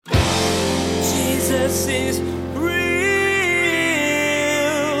Jesus is real.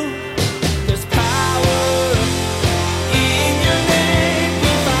 There's power in your name. We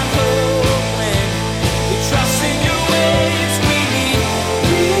find hope when we trust in your ways. We need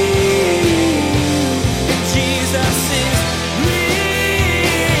real. And Jesus is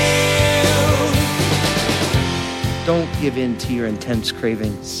real. Don't give in to your intense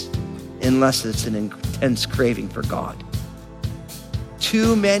cravings unless it's an intense craving for God.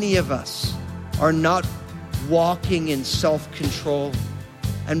 Too many of us are not walking in self-control,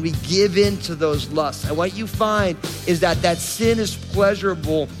 and we give in to those lusts. And what you find is that sin is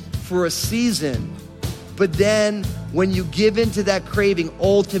pleasurable for a season, but then when you give in to that craving,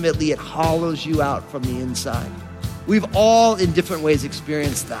 ultimately it hollows you out from the inside. We've all in different ways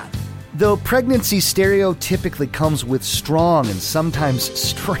experienced that. Though pregnancy stereotypically comes with strong and sometimes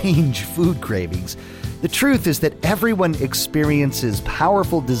strange food cravings, the truth is that everyone experiences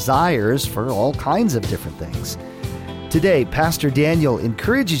powerful desires for all kinds of different things. Today, Pastor Daniel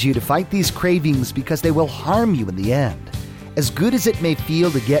encourages you to fight these cravings because they will harm you in the end. As good as it may feel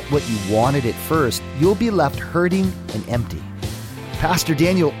to get what you wanted at first, you'll be left hurting and empty. Pastor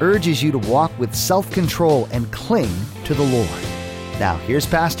Daniel urges you to walk with self-control and cling to the Lord. Now, here's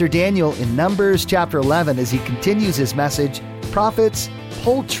Pastor Daniel in Numbers chapter 11 as he continues his message, Prophets,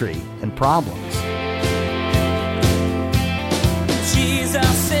 Poultry, and Problems.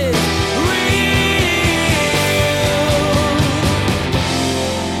 Jesus is real.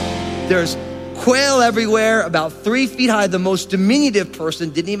 There's quail everywhere, about 3 feet high. The most diminutive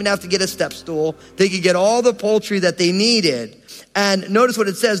person didn't even have to get a step stool. They could get all the poultry that they needed. And notice what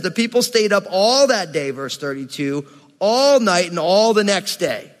it says. The people stayed up all that day, verse 32, all night and all the next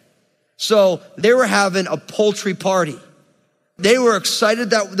day. So they were having a poultry party. They were excited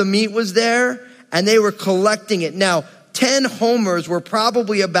that the meat was there, and they were collecting it. Now, 10 homers were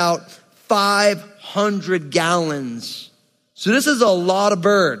probably about 500 gallons. So this is a lot of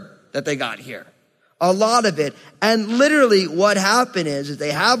bird that they got here. A lot of it. And literally what happened is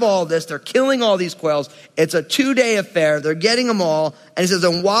they have all this, they're killing all these quails. It's a 2-day affair. They're getting them all. And it says,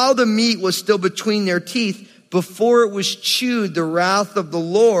 and while the meat was still between their teeth, before it was chewed, the wrath of the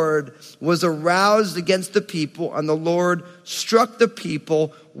Lord was aroused against the people, and the Lord struck the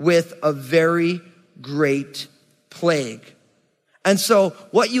people with a very great plague. And so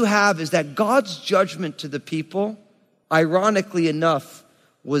what you have is that God's judgment to the people, ironically enough,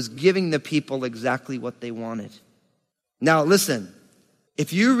 was giving the people exactly what they wanted. Now listen,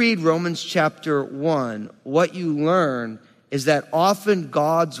 if you read Romans chapter 1, what you learn is that often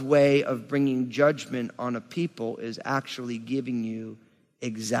God's way of bringing judgment on a people is actually giving you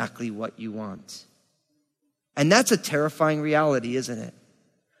exactly what you want. And that's a terrifying reality, isn't it?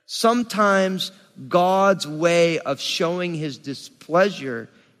 Sometimes God's way of showing his displeasure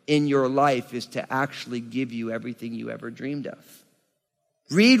in your life is to actually give you everything you ever dreamed of.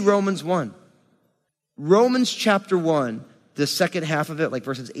 Read Romans 1. Romans chapter 1, the second half of it, like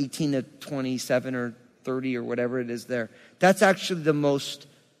verses 18 to 27 or 30 or whatever it is there, that's actually the most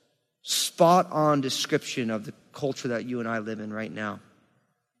spot-on description of the culture that you and I live in right now.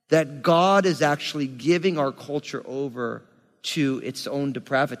 That God is actually giving our culture over to its own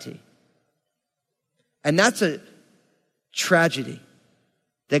depravity. And that's a tragedy,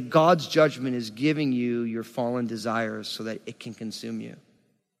 that God's judgment is giving you your fallen desires so that it can consume you.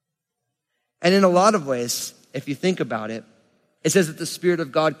 And in a lot of ways, if you think about it, it says that the Spirit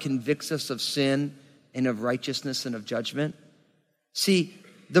of God convicts us of sin and of righteousness and of judgment. See,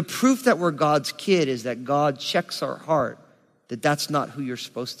 the proof that we're God's kid is that God checks our heart that that's not who you're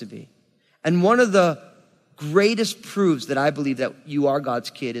supposed to be. And one of the greatest proofs that I believe that you are God's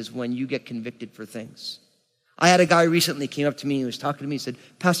kid is when you get convicted for things. I had a guy recently came up to me and he was talking to me and said,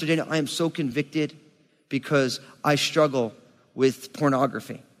 Pastor Daniel, I am so convicted because I struggle with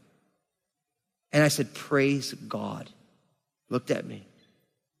pornography. And I said, praise God. Looked at me.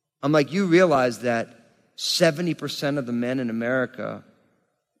 I'm like, you realize that 70% of the men in America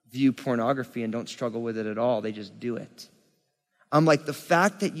view pornography and don't struggle with it at all. They just do it. I'm like, the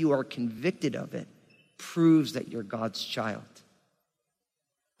fact that you are convicted of it proves that you're God's child.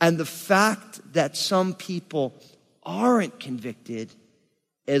 And the fact that some people aren't convicted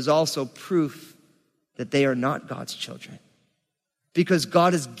is also proof that they are not God's children. Because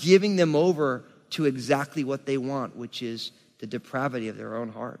God is giving them over to exactly what they want, which is the depravity of their own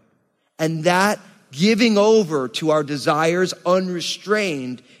heart. And that giving over to our desires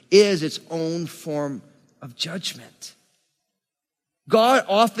unrestrained is its own form of judgment. God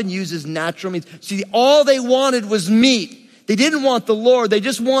often uses natural means. See, all they wanted was meat. They didn't want the Lord. They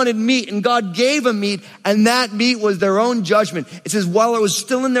just wanted meat, and God gave them meat, and that meat was their own judgment. It says while it was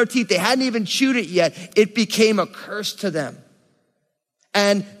still in their teeth, they hadn't even chewed it yet, it became a curse to them.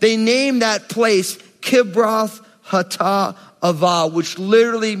 And they named that place Kibroth Hattaavah, which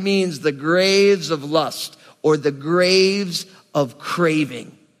literally means the graves of lust or the graves of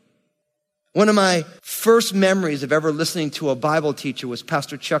craving. One of my first memories of ever listening to a Bible teacher was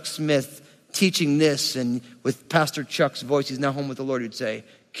Pastor Chuck Smith teaching this, and with Pastor Chuck's voice, he's now home with the Lord, he'd say,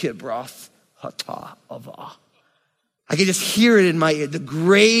 Kibroth Hattaavah. I could just hear it in my ear, the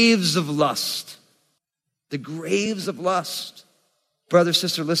graves of lust. The graves of lust. Brother,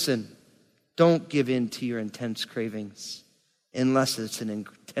 sister, listen, don't give in to your intense cravings unless it's an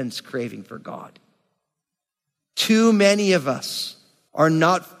intense craving for God. Too many of us are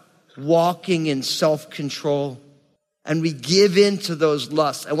not walking in self-control, and we give in to those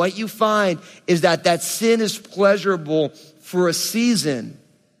lusts. And what you find is that sin is pleasurable for a season,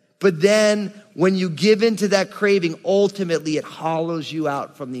 but then when you give in to that craving, ultimately it hollows you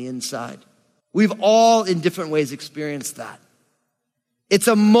out from the inside. We've all in different ways experienced that. It's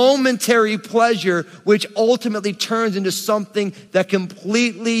a momentary pleasure which ultimately turns into something that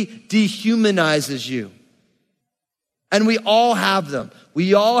completely dehumanizes you. And we all have them.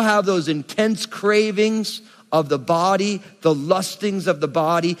 We all have those intense cravings of the body, the lustings of the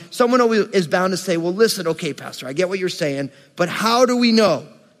body. Someone always is bound to say, well, listen, okay, Pastor, I get what you're saying, but how do we know?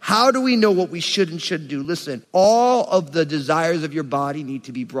 How do we know what we should and shouldn't do? Listen, all of the desires of your body need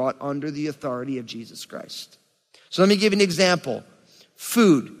to be brought under the authority of Jesus Christ. So let me give you an example.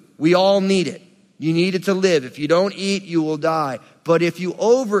 Food, we all need it. You need it to live. If you don't eat, you will die. But if you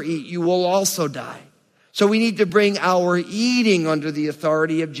overeat, you will also die. So we need to bring our eating under the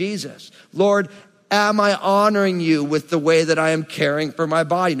authority of Jesus. Lord, am I honoring you with the way that I am caring for my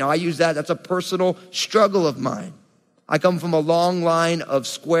body? Now I use that's a personal struggle of mine. I come from a long line of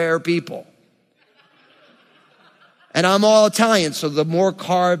square people. And I'm all Italian, so the more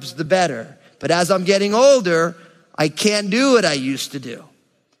carbs, the better. But as I'm getting older, I can't do what I used to do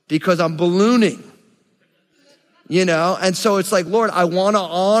because I'm ballooning. And so it's like, Lord, I want to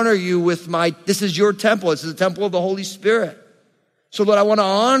honor you with this is your temple. This is the temple of the Holy Spirit. So Lord, I want to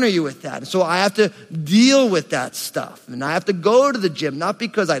honor you with that. And so I have to deal with that stuff. And I have to go to the gym, not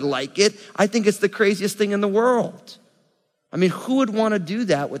because I like it. I think it's the craziest thing in the world. I mean, who would want to do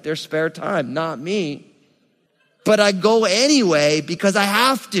that with their spare time? Not me. But I go anyway because I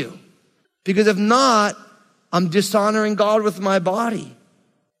have to. Because if not, I'm dishonoring God with my body.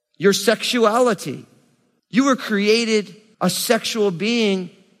 Your sexuality. You were created a sexual being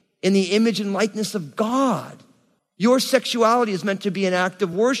in the image and likeness of God. Your sexuality is meant to be an act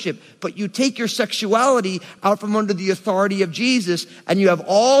of worship, but you take your sexuality out from under the authority of Jesus, and you have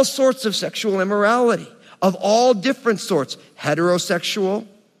all sorts of sexual immorality of all different sorts. Heterosexual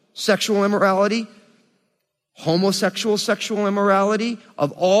sexual immorality, homosexual sexual immorality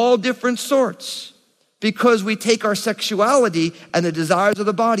of all different sorts. Because we take our sexuality and the desires of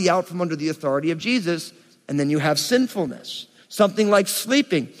the body out from under the authority of Jesus, and then you have sinfulness. Something like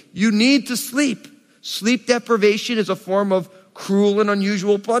sleeping. You need to sleep. Sleep deprivation is a form of cruel and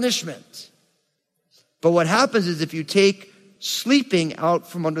unusual punishment. But what happens is if you take sleeping out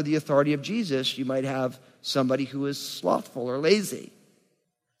from under the authority of Jesus, you might have somebody who is slothful or lazy.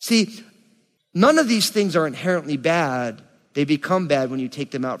 See, none of these things are inherently bad. They become bad when you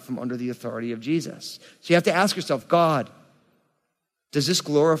take them out from under the authority of Jesus. So you have to ask yourself, God, does this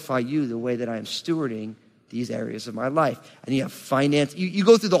glorify you the way that I am stewarding these areas of my life? And you have finance. You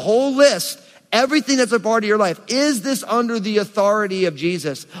go through the whole list, everything that's a part of your life. Is this under the authority of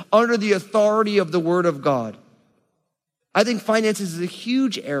Jesus? Under the authority of the Word of God? I think finances is a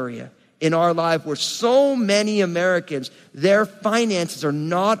huge area in our life where so many Americans, their finances are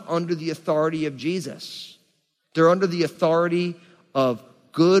not under the authority of Jesus. They're under the authority of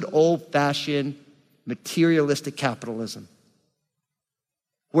good old-fashioned materialistic capitalism.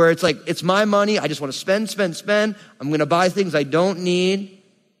 Where it's like, it's my money, I just want to spend. I'm going to buy things I don't need,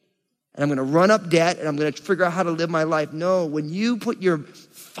 and I'm going to run up debt, and I'm going to figure out how to live my life. No, when you put your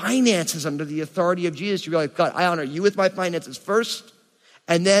finances under the authority of Jesus, you realize, God, I honor you with my finances first,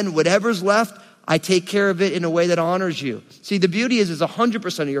 and then whatever's left, I take care of it in a way that honors you. See, the beauty is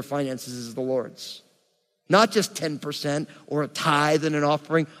 100% of your finances is the Lord's. Not just 10% or a tithe and an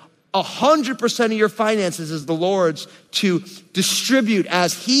offering. 100% of your finances is the Lord's to distribute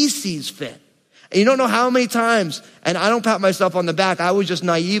as He sees fit. And you don't know how many times, and I don't pat myself on the back, I was just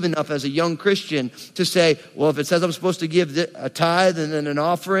naive enough as a young Christian to say, well, if it says I'm supposed to give a tithe and then an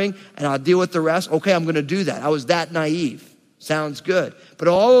offering, and I'll deal with the rest, okay, I'm going to do that. I was that naive. Sounds good. But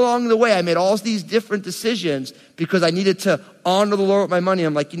all along the way, I made all these different decisions because I needed to honor the Lord with my money.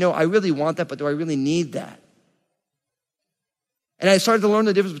 I'm like, I really want that, but do I really need that? And I started to learn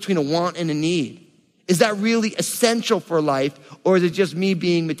the difference between a want and a need. Is that really essential for life, or is it just me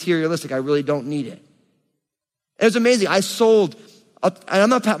being materialistic? I really don't need it. It was amazing. I sold, and I'm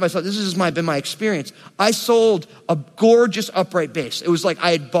not patting myself, this has just been my experience. I sold a gorgeous upright bass. It was like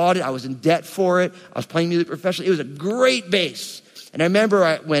I had bought it. I was in debt for it. I was playing music professionally. It was a great bass. And I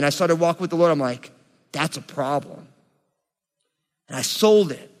remember when I started walking with the Lord, I'm like, that's a problem. And I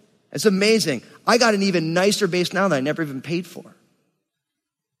sold it. It's amazing. I got an even nicer bass now that I never even paid for.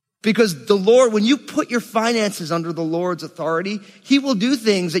 Because the Lord, when you put your finances under the Lord's authority, he will do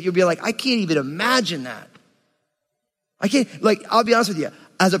things that you'll be like, I can't even imagine that. I can't, I'll be honest with you.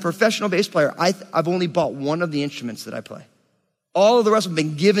 As a professional bass player, I've only bought one of the instruments that I play. All of the rest have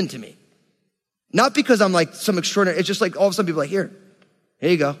been given to me. Not because I'm like some extraordinary, it's just like all of a sudden people are like, here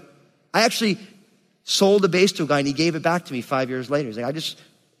you go. I actually sold a bass to a guy and he gave it back to me 5 years later. He's like,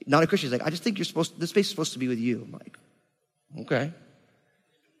 not a Christian, he's like, I just think this bass is supposed to be with you. I'm like, okay.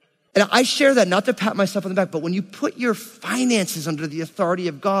 And I share that not to pat myself on the back, but when you put your finances under the authority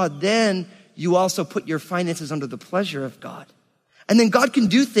of God, then you also put your finances under the pleasure of God. And then God can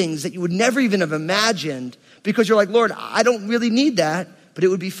do things that you would never even have imagined because you're like, Lord, I don't really need that, but it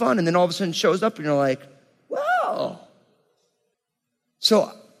would be fun. And then all of a sudden it shows up and you're like, wow. So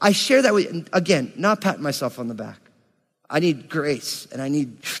I share that with, again, not patting myself on the back. I need grace and I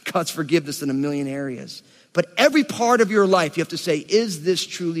need God's forgiveness in a million areas. But every part of your life, you have to say, is this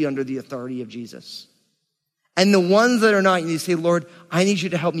truly under the authority of Jesus? And the ones that are not, you need to say, Lord, I need you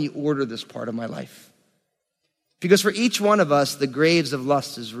to help me order this part of my life. Because for each one of us, the graves of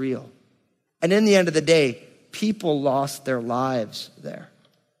lust is real. And in the end of the day, people lost their lives there.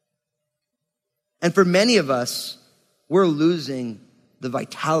 And for many of us, we're losing the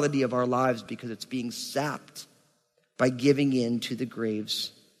vitality of our lives because it's being sapped by giving in to the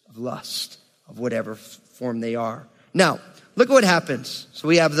graves of lust, of whatever form they are. Now, look at what happens. So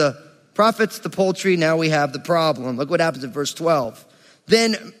we have the prophets, the poultry, now we have the problem. Look what happens in verse 12.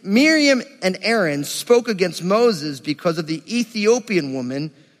 Then Miriam and Aaron spoke against Moses because of the Ethiopian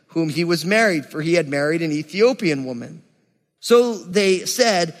woman whom he was married, for he had married an Ethiopian woman. So they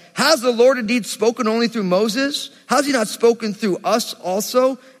said, has the Lord indeed spoken only through Moses? Has he not spoken through us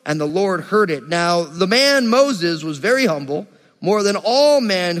also? And the Lord heard it. Now the man Moses was very humble, more than all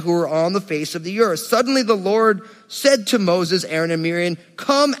men who were on the face of the earth. Suddenly the Lord said to Moses, Aaron, and Miriam,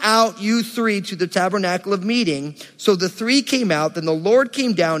 come out, you three, to the tabernacle of meeting. So the three came out. Then the Lord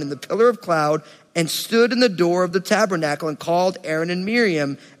came down in the pillar of cloud and stood in the door of the tabernacle and called Aaron and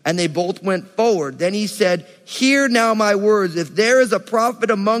Miriam, and they both went forward. Then he said, hear now my words. If there is a prophet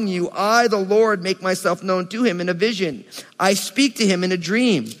among you, I, the Lord, make myself known to him in a vision. I speak to him in a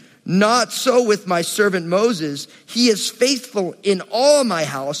dream. Not so with my servant Moses. He is faithful in all my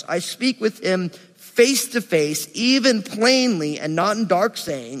house. I speak with him face to face, even plainly and not in dark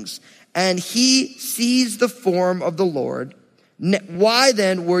sayings. And he sees the form of the Lord. Why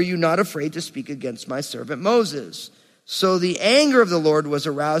then were you not afraid to speak against my servant Moses? So the anger of the Lord was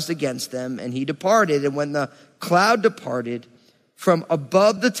aroused against them, and he departed. And when the cloud departed from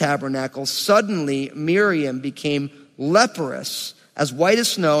above the tabernacle, suddenly Miriam became leprous, as white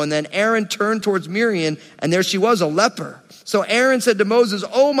as snow. And then Aaron turned towards Miriam, and there she was, a leper. So Aaron said to Moses,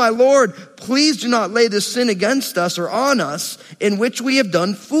 oh, my Lord, please do not lay this sin against us or on us, in which we have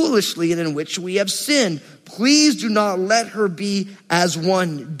done foolishly and in which we have sinned. Please do not let her be as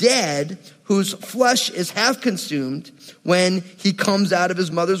one dead, whose flesh is half consumed when he comes out of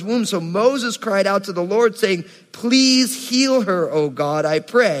his mother's womb. So Moses cried out to the Lord, saying, please heal her, O God, I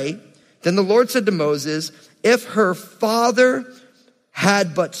pray. Then the Lord said to Moses, if her father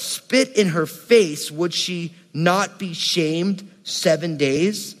had but spit in her face, would she not be shamed 7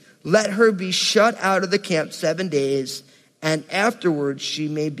 days? Let her be shut out of the camp 7 days, and afterwards she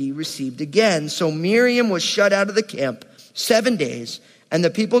may be received again. So Miriam was shut out of the camp 7 days, and the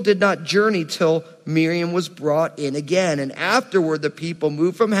people did not journey till Miriam was brought in again. And afterward the people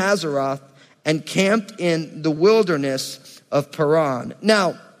moved from Hazeroth and camped in the wilderness of Paran.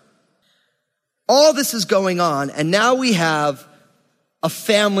 Now, all this is going on, and now we have a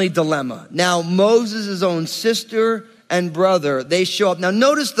family dilemma. Now, Moses' own sister and brother, they show up. Now,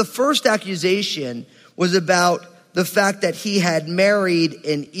 notice the first accusation was about the fact that he had married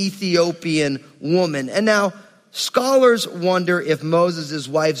an Ethiopian woman. And now, scholars wonder if Moses'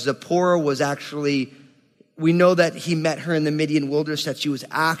 wife Zipporah was actually, we know that he met her in the Midian wilderness, that she was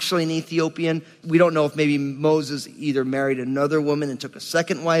actually an Ethiopian. We don't know if maybe Moses either married another woman and took a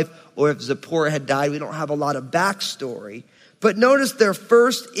second wife, or if Zipporah had died. We don't have a lot of backstory. But notice their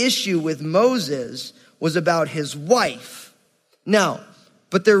first issue with Moses was about his wife. Now,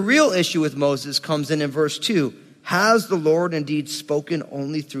 but their real issue with Moses comes in verse 2. Has the Lord indeed spoken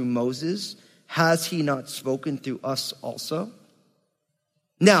only through Moses? Has he not spoken through us also?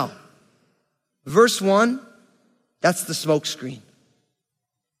 Now, verse 1, that's the smokescreen.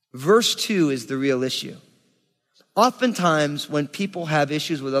 Verse 2 is the real issue. Oftentimes, when people have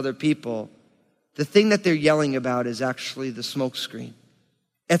issues with other people, the thing that they're yelling about is actually the smokescreen.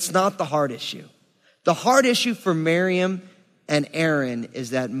 It's not the hard issue. The hard issue for Miriam and Aaron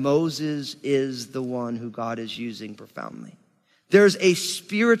is that Moses is the one who God is using profoundly. There's a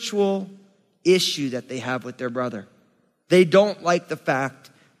spiritual issue that they have with their brother. They don't like the fact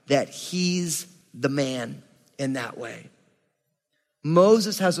that he's the man in that way.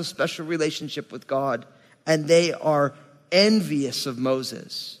 Moses has a special relationship with God, and they are envious of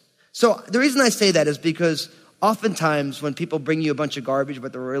Moses. So the reason I say that is because oftentimes when people bring you a bunch of garbage,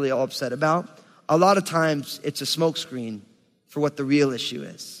 what they're really all upset about, a lot of times it's a smokescreen for what the real issue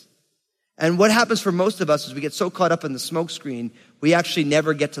is. And what happens for most of us is we get so caught up in the smokescreen, we actually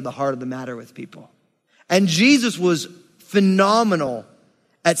never get to the heart of the matter with people. And Jesus was phenomenal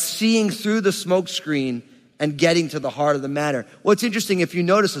at seeing through the smokescreen and getting to the heart of the matter. What's interesting, if you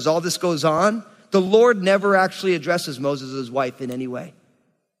notice, as all this goes on, the Lord never actually addresses Moses' wife in any way.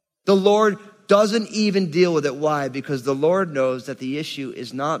 The Lord doesn't even deal with it. Why? Because the Lord knows that the issue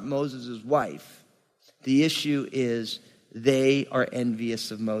is not Moses' wife. The issue is they are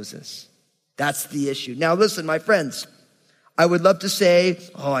envious of Moses. That's the issue. Now listen, my friends, I would love to say,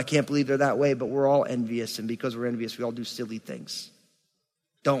 oh, I can't believe they're that way, but we're all envious. And because we're envious, we all do silly things.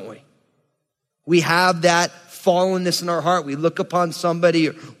 Don't we? We have that fallenness in our heart. We look upon somebody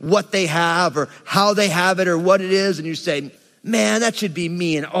or what they have or how they have it or what it is. And you say, man, that should be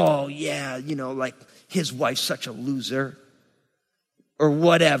me. And oh yeah, like his wife's such a loser or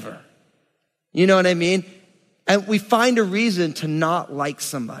whatever. You know what I mean? And we find a reason to not like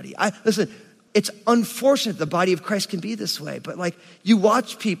somebody. Listen, it's unfortunate the body of Christ can be this way. But like you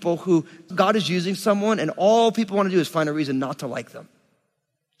watch people who God is using someone and all people want to do is find a reason not to like them.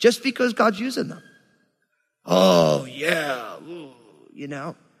 Just because God's using them. Oh, yeah, ooh,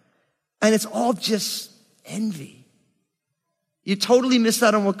 And it's all just envy. You totally miss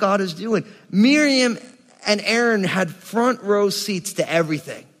out on what God is doing. Miriam and Aaron had front row seats to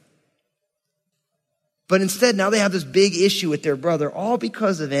everything. But instead, now they have this big issue with their brother, all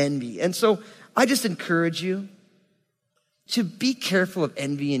because of envy. And so I just encourage you to be careful of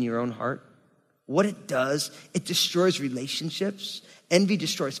envy in your own heart. What it does, it destroys relationships. Envy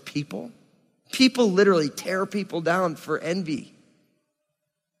destroys people. People literally tear people down for envy.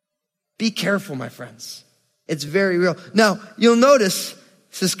 Be careful, my friends. It's very real. Now, you'll notice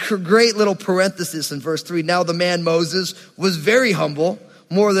this great little parenthesis in verse 3. Now the man Moses was very humble,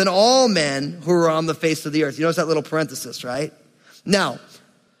 more than all men who were on the face of the earth. You notice that little parenthesis, right? Now,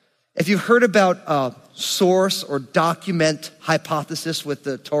 if you've heard about source or document hypothesis with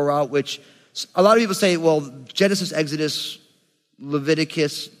the Torah, which a lot of people say, well, Genesis, Exodus,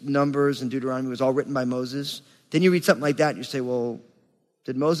 Leviticus, Numbers, and Deuteronomy was all written by Moses. Then you read something like that and you say, well,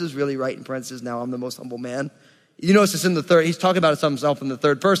 did Moses really write in parentheses, now I'm the most humble man? You notice it's in the third, he's talking about himself in the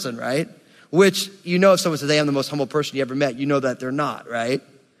third person, right? Which, if someone says, hey, I'm the most humble person you ever met, you know that they're not, right?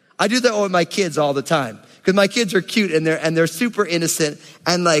 I do that with my kids all the time. Because my kids are cute and they're super innocent.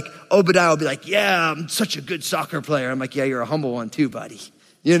 And like Obadiah will be like, yeah, I'm such a good soccer player. I'm like, yeah, you're a humble one too, buddy.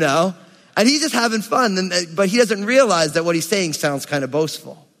 And he's just having fun, but he doesn't realize that what he's saying sounds kind of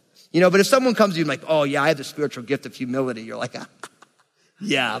boastful. But if someone comes to you like, oh yeah, I have the spiritual gift of humility, you're like,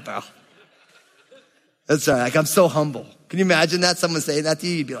 yeah, bro. That's all right, like I'm so humble. Can you imagine that? Someone saying that to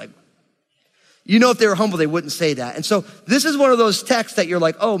you, you'd be like, if they were humble, they wouldn't say that. And so this is one of those texts that you're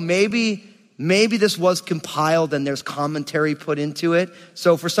like, oh, maybe this was compiled and there's commentary put into it.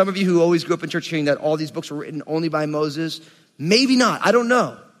 So for some of you who always grew up in church hearing that all these books were written only by Moses, maybe not, I don't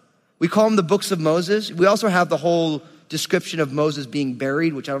know. We call them the books of Moses. We also have the whole description of Moses being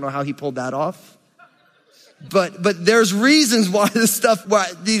buried, which I don't know how he pulled that off. But there's reasons why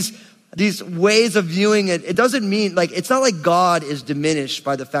these ways of viewing it, it doesn't mean, it's not like God is diminished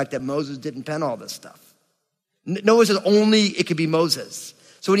by the fact that Moses didn't pen all this stuff. No one says only it could be Moses.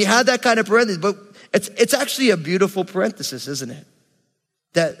 So when you have that kind of parenthesis, but it's actually a beautiful parenthesis, isn't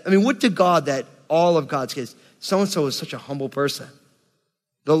it? Would to God that all of God's kids, so-and-so is such a humble person.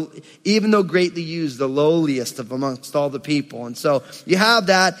 Even though greatly used, the lowliest of amongst all the people. And so you have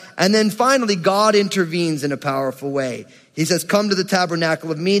that. And then finally, God intervenes in a powerful way. He says, come to the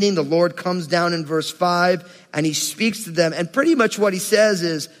tabernacle of meeting. The Lord comes down in verse 5 and he speaks to them. And pretty much what he says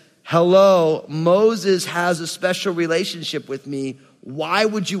is, hello, Moses has a special relationship with me. Why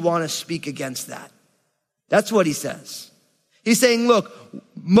would you want to speak against that? That's what he says. He's saying, look,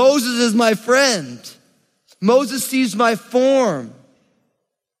 Moses is my friend. Moses sees my form.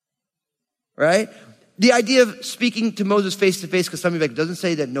 Right? The idea of speaking to Moses face to face, because some of you like, doesn't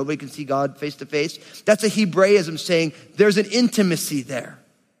say that nobody can see God face to face. That's a Hebraism saying there's an intimacy there.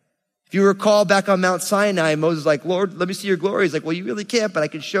 If you recall back on Mount Sinai, Moses was like, Lord, let me see your glory. He's like, well, you really can't, but I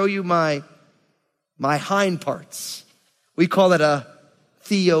can show you my hind parts. We call it a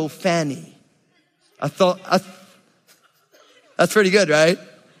theophany. That's pretty good, right?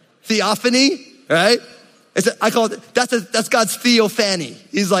 Theophany, right? I call it, that's God's theophany.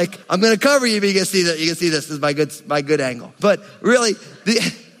 He's like, I'm going to cover you, but you can see that. You can see this is my good angle. But really,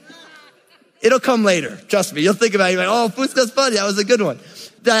 it'll come later. Trust me. You'll think about it. You're like, oh, Fusco's funny. That was a good one.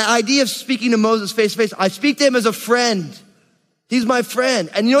 The idea of speaking to Moses face to face, I speak to him as a friend. He's my friend.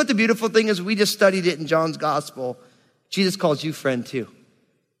 And you know what the beautiful thing is? We just studied it in John's gospel. Jesus calls you friend too.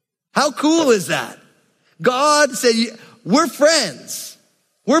 How cool is that? God said, we're friends.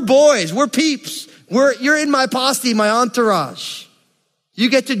 We're boys. We're peeps. You're in my posse, my entourage. You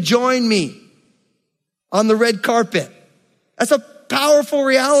get to join me on the red carpet. That's a powerful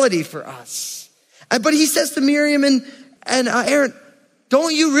reality for us. But he says to Miriam and Aaron,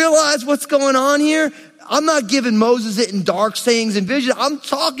 don't you realize what's going on here? I'm not giving Moses it in dark sayings and visions. I'm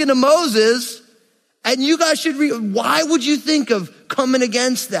talking to Moses, and you guys should why would you think of coming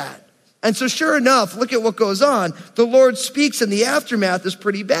against that? And so sure enough, look at what goes on. The Lord speaks, and the aftermath is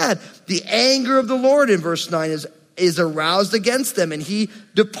pretty bad. The anger of the Lord in verse 9 is aroused against them, and he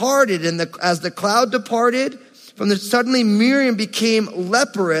departed. And as the cloud departed, suddenly Miriam became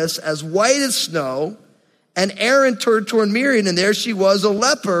leprous, as white as snow. And Aaron turned toward Miriam, and there she was, a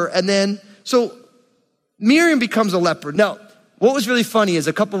leper. And then, so Miriam becomes a leper. Now, what was really funny is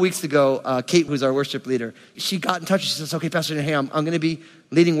a couple weeks ago, Kate, who's our worship leader, she got in touch. She says, okay, Pastor, hey, I'm going to be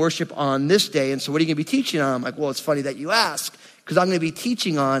leading worship on this day. And so what are you going to be teaching on? I'm like, well, it's funny that you ask, because I'm going to be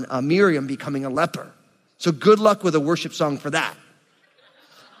teaching on Miriam becoming a leper. So good luck with a worship song for that.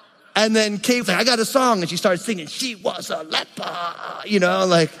 And then Kate was like, I got a song. And she started singing, she was a leper,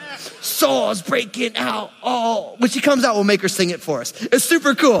 like sores breaking out. Oh, when she comes out, we'll make her sing it for us. It's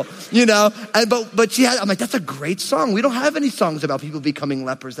super cool, And but I'm like, that's a great song. We don't have any songs about people becoming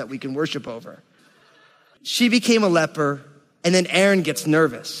lepers that we can worship over. She became a leper, and then Aaron gets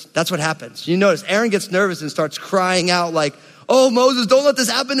nervous. That's what happens. You notice Aaron gets nervous and starts crying out like, oh, Moses, don't let this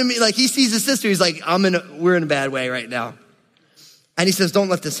happen to me. Like he sees his sister. He's like, we're in a bad way right now. And he says, don't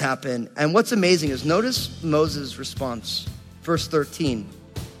let this happen. And what's amazing is notice Moses' response. Verse 13,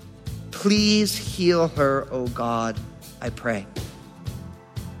 please heal her, O God, I pray.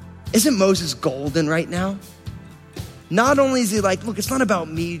 Isn't Moses golden right now? Not only is he like, look, it's not about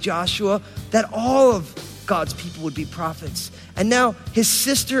me, Joshua, that all of God's people would be prophets. And now his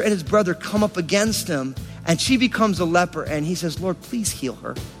sister and his brother come up against him, and she becomes a leper. And he says, Lord, please heal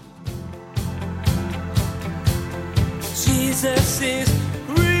her. Jesus is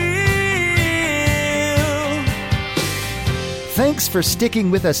real. Thanks for sticking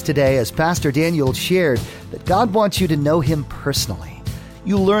with us today as Pastor Daniel shared that God wants you to know him personally.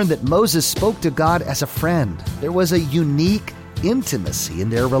 You learned that Moses spoke to God as a friend. There was a unique intimacy in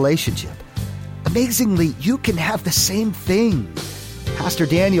their relationship. Amazingly, you can have the same thing. Pastor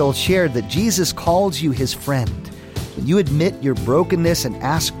Daniel shared that Jesus calls you his friend. When you admit your brokenness and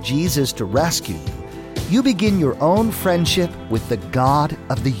ask Jesus to rescue you, you begin your own friendship with the God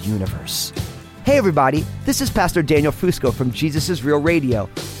of the universe. Hey everybody, this is Pastor Daniel Fusco from Jesus is Real Radio.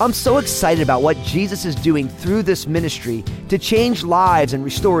 I'm so excited about what Jesus is doing through this ministry to change lives and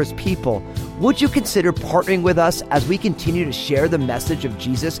restore his people. Would you consider partnering with us as we continue to share the message of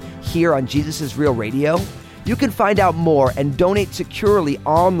Jesus here on Jesus is Real Radio? You can find out more and donate securely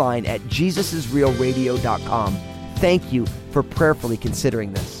online at jesusisrealradio.com. Thank you for prayerfully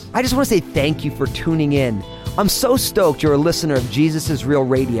considering this. I just want to say thank you for tuning in. I'm so stoked you're a listener of Jesus is Real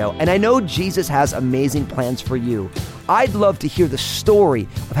Radio, and I know Jesus has amazing plans for you. I'd love to hear the story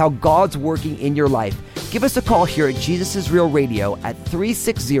of how God's working in your life. Give us a call here at Jesus is Real Radio at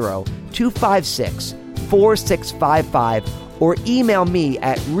 360-256-4655 or email me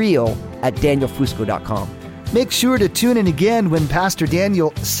at real@danielfusco.com. Make sure to tune in again when Pastor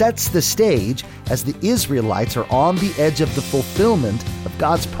Daniel sets the stage as the Israelites are on the edge of the fulfillment of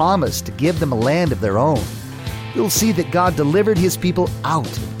God's promise to give them a land of their own. You'll see that God delivered his people out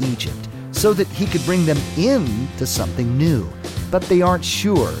of Egypt so that he could bring them into something new, but they aren't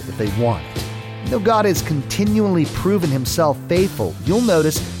sure if they want it. Though God has continually proven himself faithful, you'll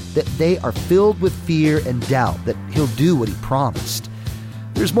notice that they are filled with fear and doubt that he'll do what he promised.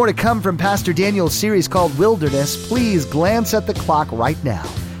 There's more to come from Pastor Daniel's series called Wilderness. Please glance at the clock right now.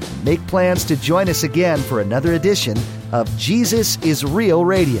 Make plans to join us again for another edition of Jesus is Real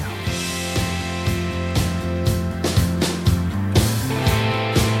Radio.